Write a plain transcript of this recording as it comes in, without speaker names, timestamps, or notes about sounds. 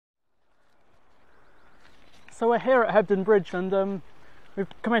So we're here at Hebden Bridge and we've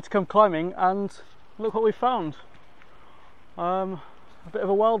come here to come climbing, and look what we found. A bit of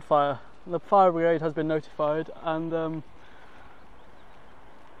a wildfire. The fire brigade has been notified, and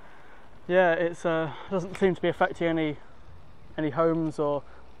yeah, it doesn't seem to be affecting any homes or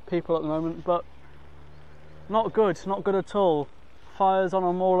people at the moment, but not good at all. Fires on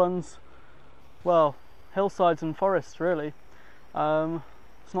our moorlands, well, hillsides and forests really.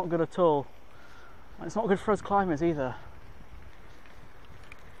 It's not good at all. It's not good for us climbers either.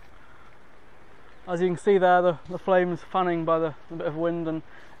 As you can see there, the flames fanning by the bit of wind, and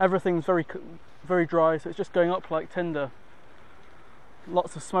everything's very dry, so it's just going up like tinder.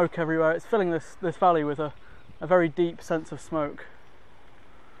 Lots of smoke everywhere. It's filling this valley with a very deep sense of smoke.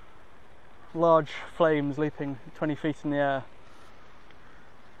 Large flames leaping 20 feet in the air.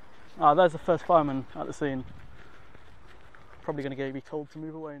 Ah, there's the first fireman at the scene. Probably going to be told to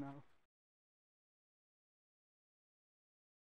move away now.